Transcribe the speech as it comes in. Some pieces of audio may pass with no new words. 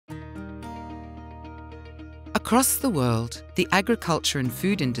Across the world, the agriculture and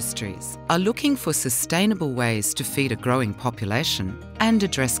food industries are looking for sustainable ways to feed a growing population and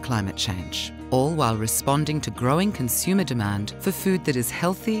address climate change, all while responding to growing consumer demand for food that is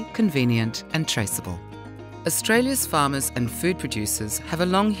healthy, convenient and traceable. Australia's farmers and food producers have a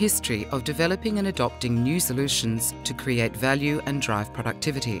long history of developing and adopting new solutions to create value and drive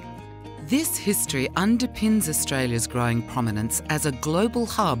productivity. This history underpins Australia's growing prominence as a global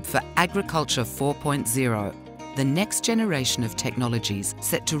hub for Agriculture 4.0, the next generation of technologies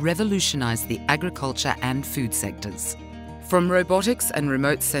set to revolutionise the agriculture and food sectors. From robotics and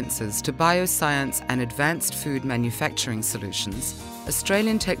remote sensors to bioscience and advanced food manufacturing solutions,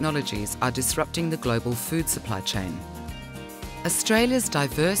 Australian technologies are disrupting the global food supply chain. Australia's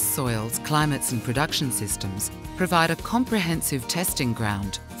diverse soils, climates and production systems provide a comprehensive testing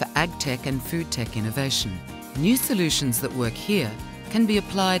ground for agtech and food tech innovation. New solutions that work here can be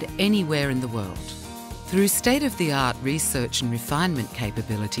applied anywhere in the world. Through state-of-the-art research and refinement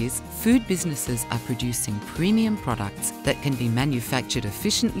capabilities, food businesses are producing premium products that can be manufactured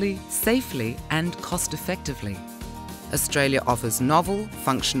efficiently, safely and cost-effectively. Australia offers novel,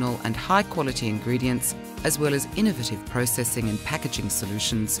 functional and high-quality ingredients as well as innovative processing and packaging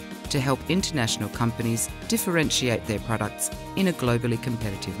solutions to help international companies differentiate their products in a globally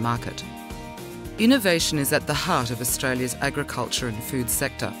competitive market. Innovation is at the heart of Australia's agriculture and food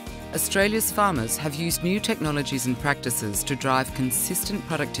sector. Australia's farmers have used new technologies and practices to drive consistent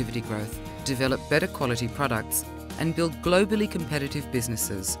productivity growth, develop better quality products and build globally competitive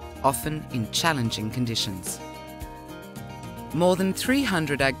businesses, often in challenging conditions. More than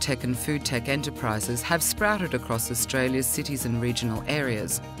 300 agtech and food tech enterprises have sprouted across Australia's cities and regional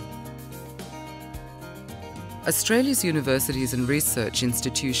areas. Australia's universities and research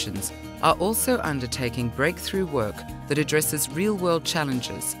institutions are also undertaking breakthrough work that addresses real-world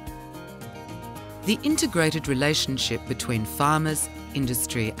challenges. The integrated relationship between farmers,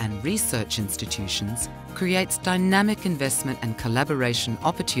 industry and research institutions creates dynamic investment and collaboration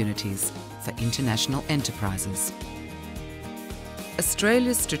opportunities for international enterprises.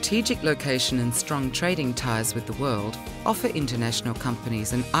 Australia's strategic location and strong trading ties with the world offer international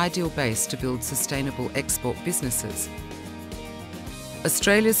companies an ideal base to build sustainable export businesses.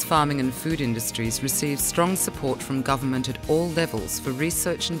 Australia's farming and food industries receive strong support from government at all levels for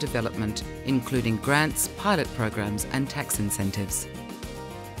research and development, including grants, pilot programs and tax incentives.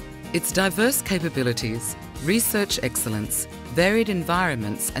 Its diverse capabilities, research excellence, varied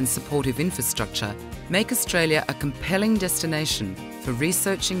environments and supportive infrastructure make Australia a compelling destination for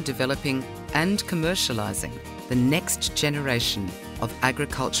researching, developing and commercialising the next generation of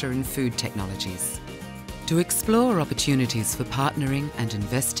agriculture and food technologies. To explore opportunities for partnering and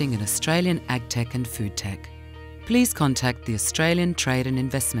investing in Australian agtech and food tech, please contact the Australian Trade and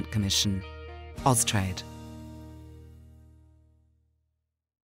Investment Commission, Austrade.